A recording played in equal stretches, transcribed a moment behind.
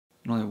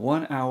In only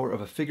 1 hour of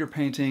a figure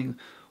painting,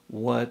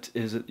 what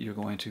is it you're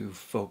going to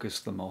focus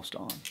the most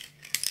on?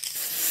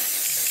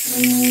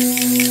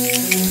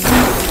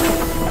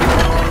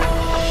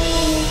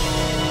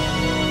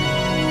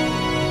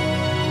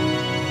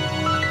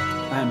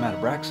 I'm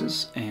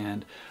Abraxas,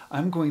 and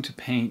I'm going to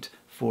paint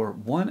for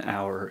 1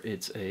 hour.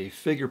 It's a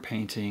figure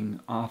painting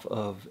off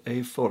of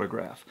a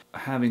photograph.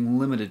 Having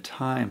limited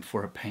time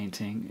for a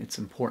painting, it's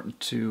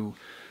important to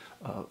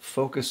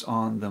focus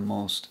on the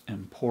most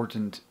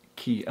important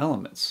key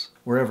elements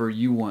wherever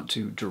you want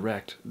to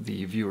direct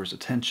the viewer's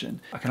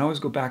attention. I can always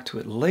go back to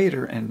it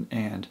later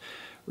and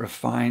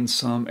refine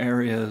some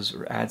areas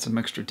or add some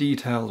extra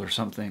detail or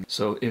something.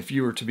 So if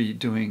you were to be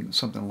doing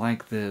something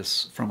like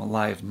this from a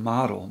live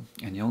model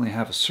and you only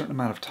have a certain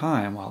amount of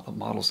time while the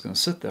model's going to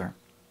sit there,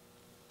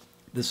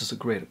 this is a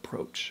great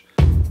approach.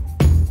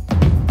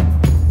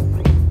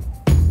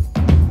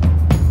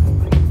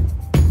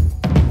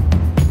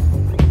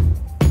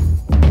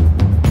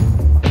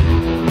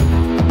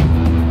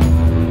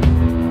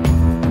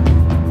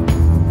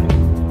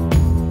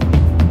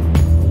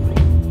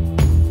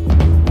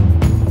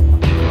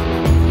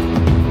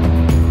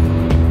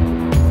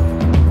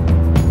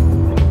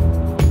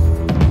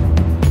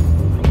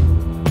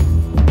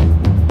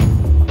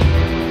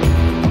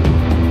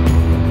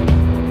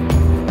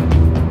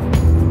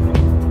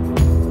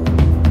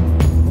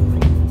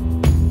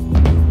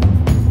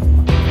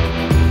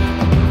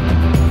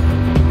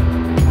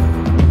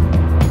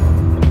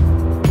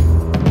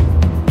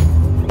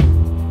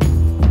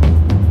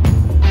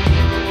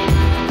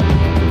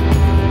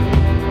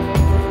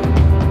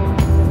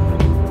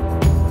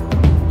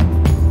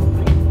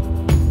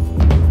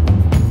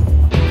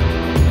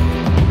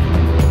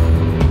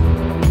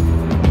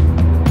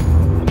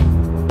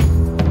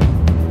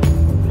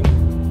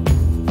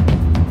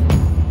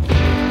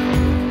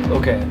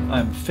 Okay,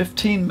 I'm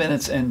 15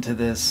 minutes into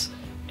this,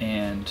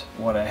 and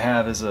what I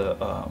have is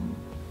a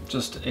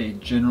just a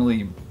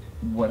generally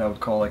what I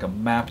would call like a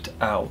mapped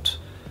out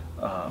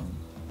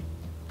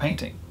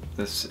painting.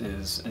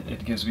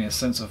 It gives me a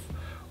sense of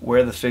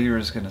where the figure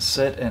is going to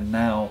sit, and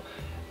now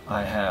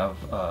I have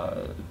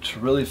to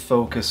really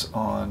focus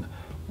on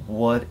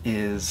what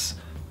is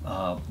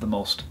the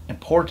most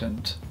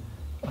important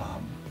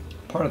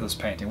part of this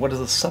painting. What is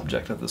the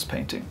subject of this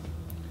painting?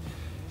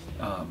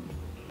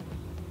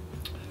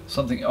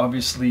 Something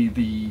obviously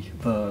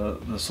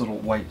this little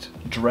white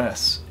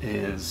dress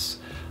is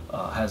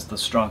has the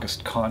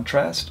strongest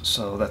contrast,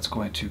 so that's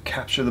going to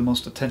capture the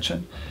most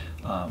attention.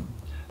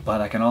 But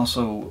I can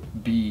also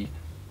be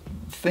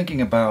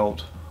thinking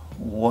about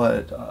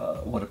what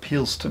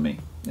appeals to me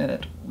in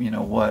it. You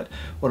know, what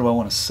do I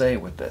want to say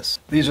with this?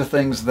 These are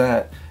things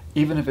that,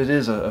 even if it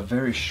is a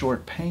very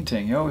short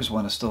painting, you always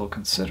want to still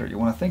consider. You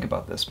want to think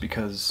about this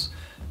because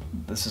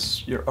this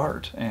is your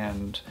art,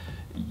 and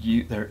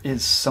there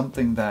is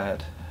something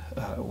that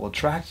will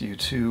attract you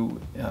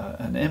to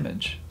an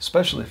image,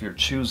 especially if you're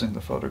choosing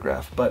the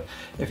photograph. But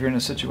if you're in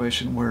a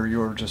situation where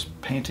you're just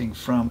painting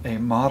from a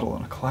model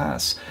in a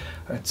class,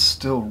 I'd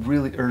still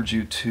really urge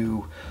you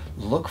to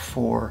look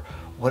for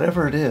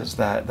whatever it is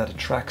that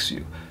attracts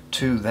you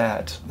to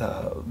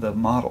the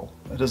model.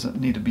 It doesn't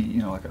need to be,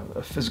 you know, like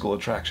a physical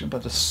attraction,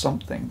 but just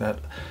something that,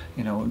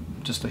 you know,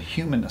 just the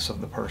humanness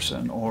of the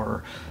person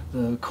or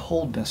the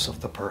coldness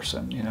of the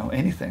person, you know,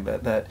 anything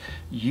that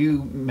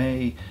you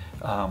may,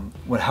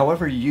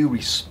 however you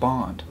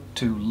respond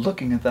to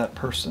looking at that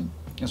person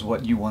is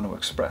what you want to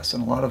express.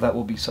 And a lot of that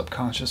will be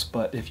subconscious,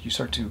 but if you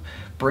start to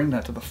bring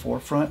that to the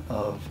forefront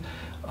of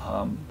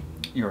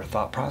your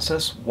thought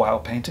process while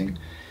painting,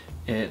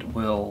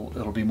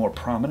 it'll be more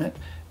prominent,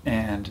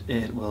 and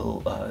it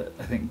will,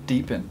 I think,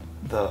 deepen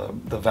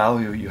the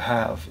value you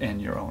have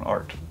in your own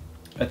art.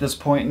 At this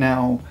point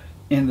now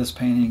in this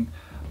painting,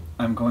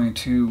 I'm going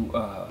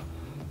to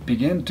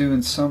begin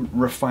doing some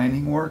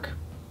refining work.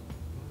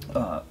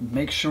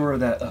 Make sure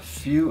that a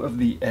few of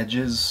the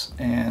edges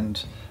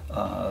and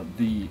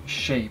the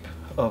shape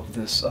of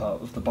this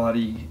of the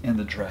body in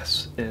the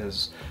dress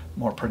is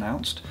more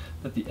pronounced.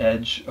 That the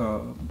edge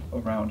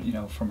around, you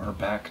know, from her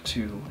back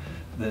to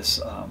this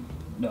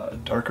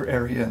darker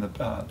area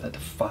that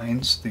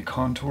defines the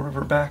contour of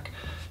her back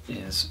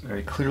is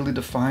very clearly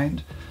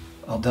defined.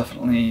 I'll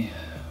definitely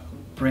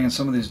bring in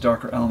some of these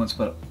darker elements,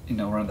 but, you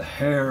know, around the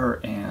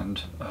hair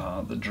and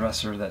the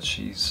dresser that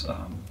she's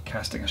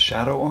casting a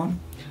shadow on.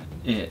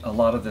 A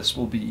lot of this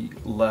will be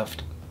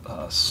left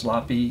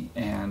sloppy,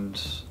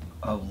 and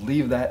I'll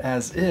leave that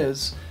as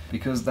is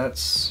because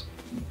that's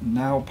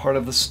now part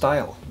of the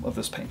style of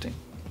this painting.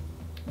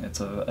 It's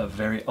a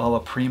very alla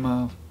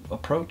prima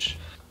approach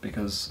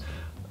because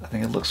I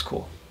think it looks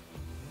cool.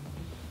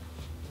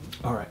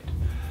 All right.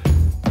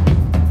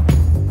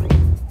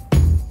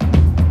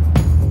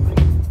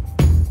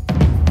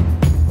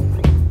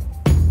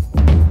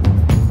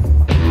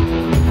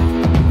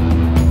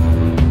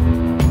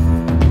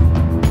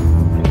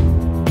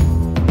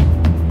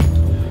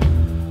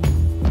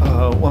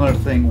 One other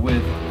thing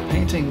with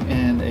painting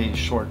in a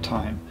short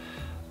time,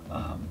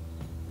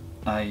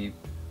 I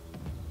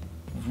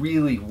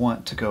really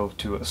want to go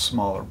to a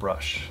smaller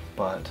brush,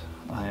 but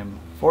I'm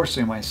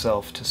forcing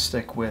myself to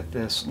stick with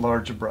this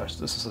larger brush.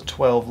 This is a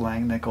 12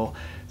 Langnickel.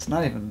 It's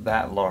not even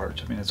that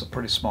large. I mean, it's a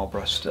pretty small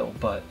brush still,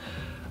 but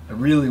I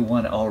really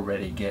want to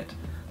already get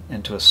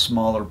into a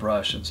smaller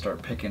brush and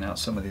start picking out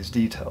some of these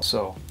details.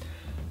 So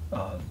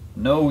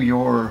know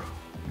your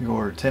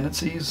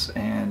tendencies,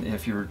 and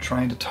if you're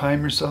trying to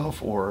time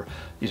yourself or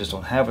you just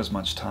don't have as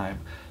much time,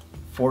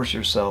 force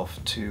yourself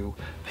to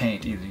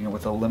paint either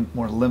with a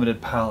more limited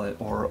palette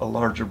or a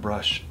larger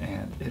brush,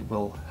 and it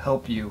will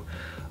help you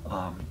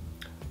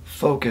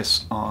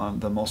focus on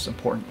the most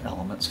important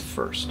elements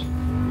first.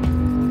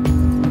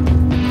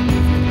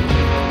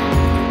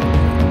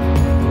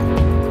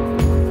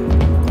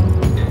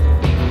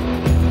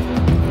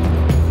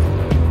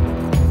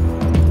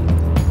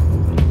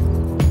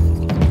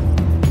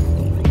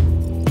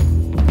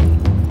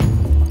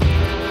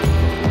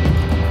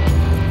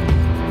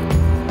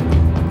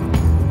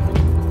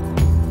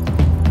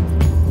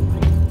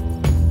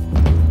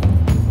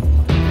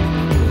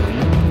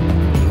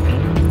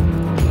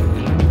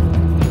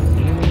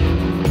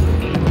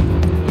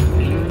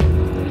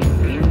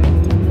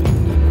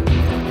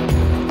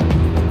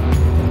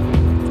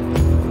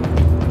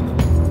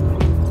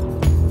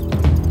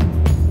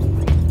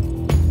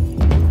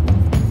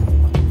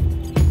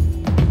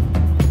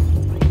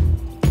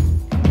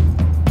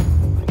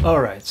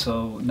 Alright,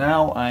 so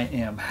now I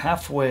am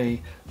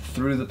halfway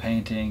through the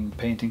painting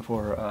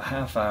for a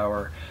half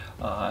hour.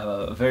 I have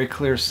a very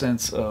clear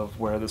sense of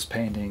where this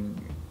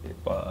painting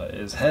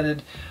is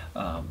headed,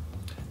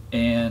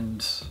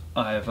 and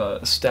I've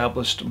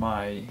established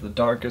the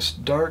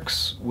darkest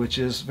darks, which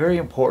is very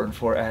important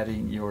for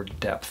adding your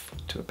depth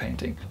to a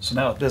painting. So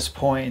now at this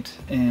point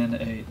in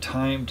a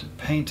timed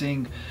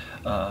painting,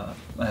 I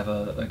have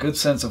a good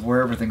sense of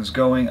where everything's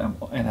going,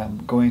 and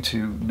I'm going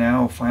to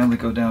now finally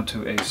go down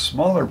to a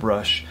smaller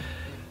brush,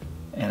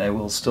 and I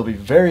will still be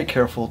very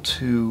careful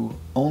to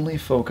only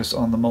focus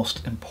on the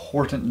most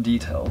important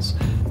details.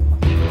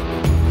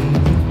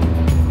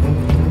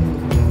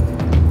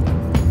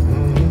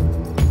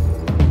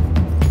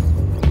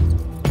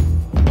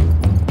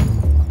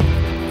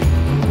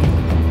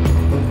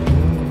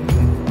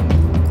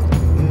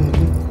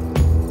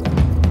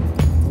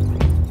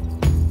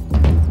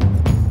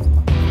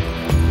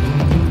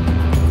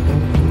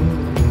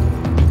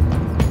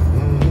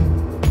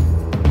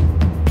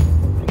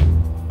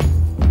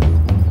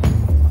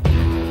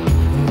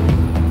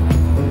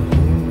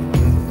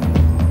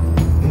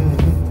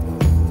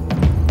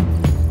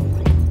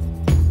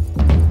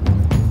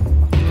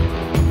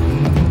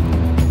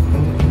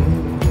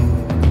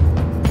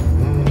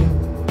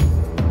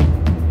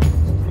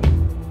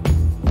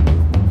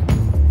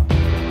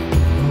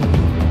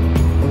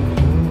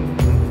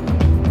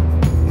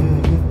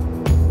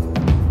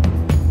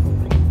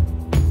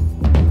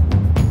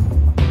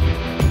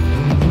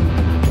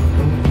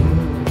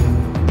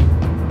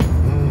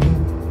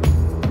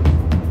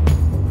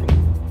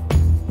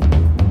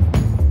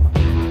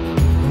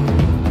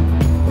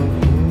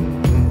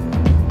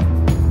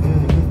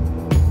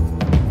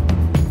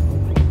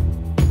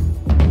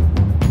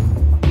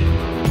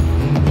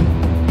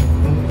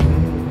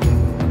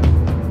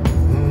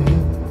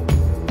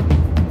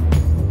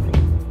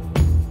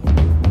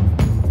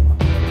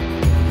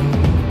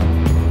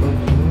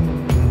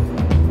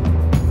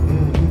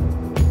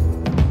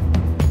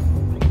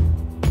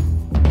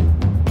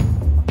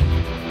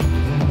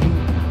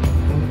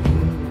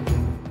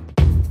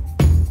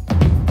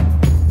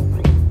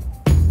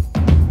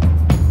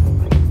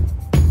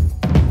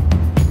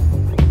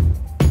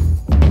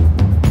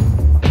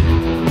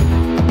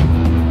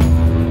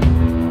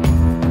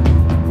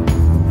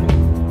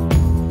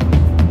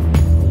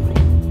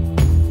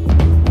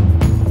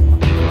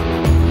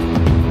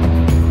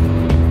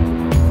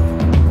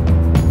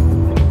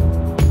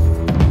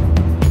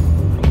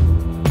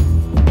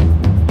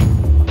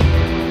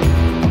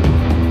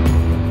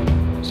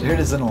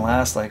 Is in the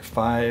last like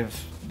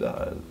 5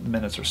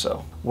 minutes or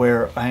so,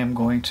 where I am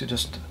going to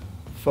just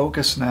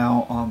focus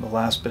now on the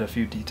last bit of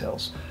few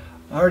details.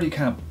 I already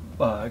kind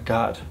of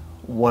got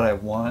what I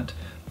want,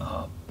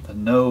 the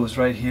nose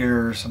right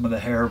here, some of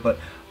the hair, but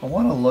I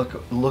want to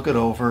look it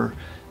over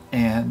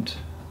and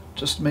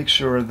just make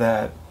sure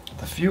that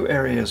the few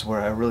areas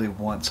where I really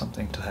want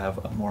something to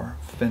have a more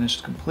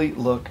finished, complete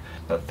look,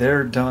 that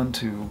they're done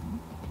to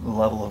the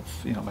level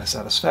of my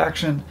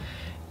satisfaction.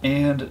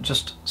 And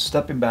just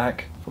stepping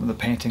back from the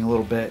painting a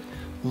little bit,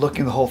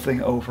 looking the whole thing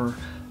over,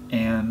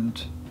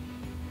 and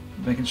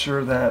making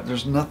sure that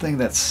there's nothing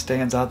that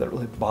stands out that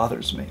really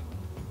bothers me.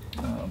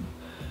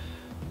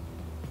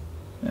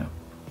 Yeah,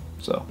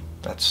 so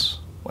that's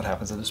what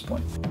happens at this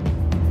point.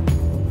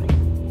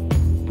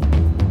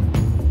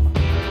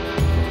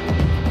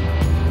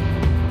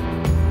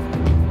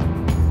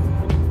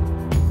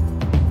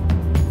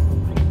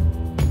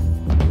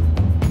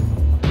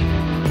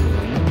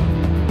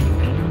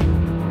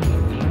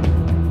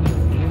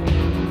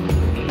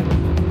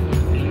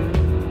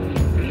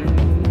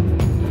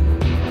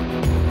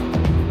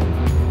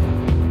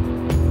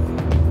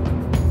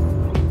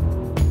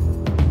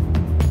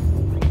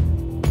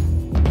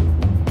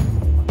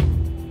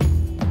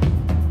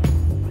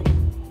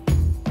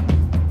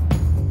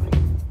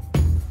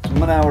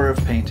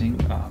 of painting.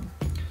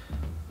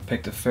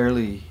 Picked a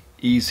fairly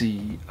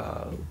easy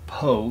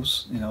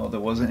pose. You know, there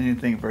wasn't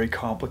anything very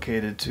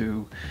complicated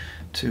to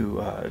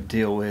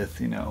deal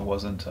with. You know, it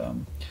wasn't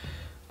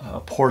a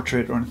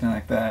portrait or anything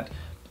like that.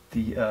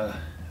 The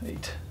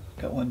wait,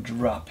 got one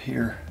drop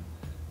here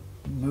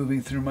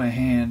moving through my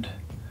hand.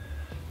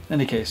 In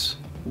any case,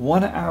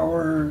 1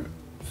 hour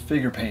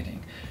figure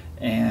painting,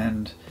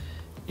 and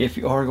if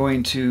you are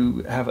going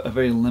to have a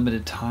very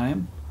limited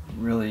time,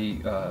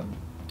 really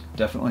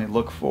definitely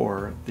look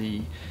for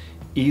the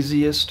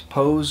easiest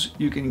pose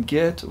you can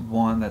get,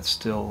 one that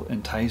still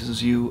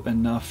entices you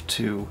enough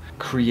to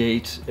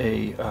create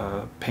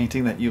a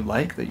painting that you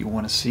like, that you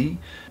want to see.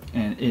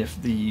 And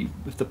if the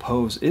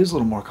pose is a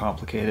little more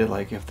complicated,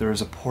 like if there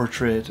is a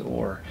portrait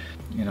or,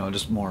 you know,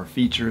 just more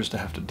features to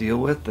have to deal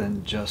with,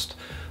 then just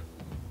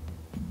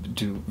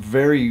do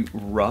very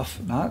rough,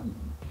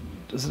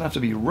 doesn't have to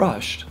be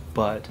rushed,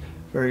 but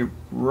very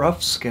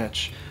rough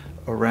sketch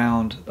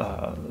around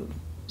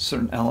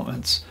certain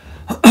elements,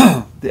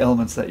 the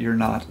elements that you're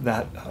not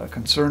that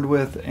concerned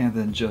with, and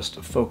then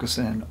just focus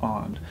in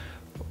on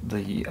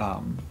the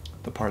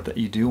part that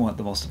you do want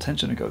the most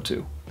attention to go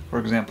to. For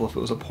example, if it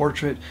was a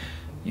portrait,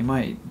 you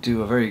might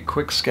do a very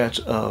quick sketch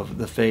of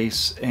the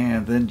face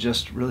and then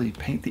just really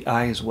paint the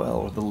eyes well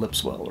or the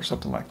lips well or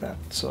something like that.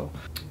 So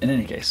in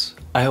any case,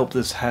 I hope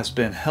this has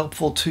been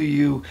helpful to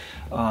you,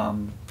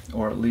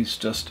 or at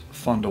least just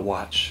fun to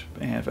watch.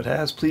 And if it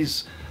has,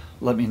 please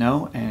let me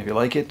know. And if you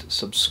like it,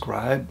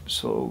 subscribe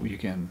so you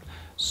can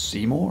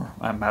see more.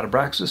 I'm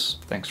Abraxas.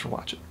 Thanks for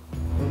watching.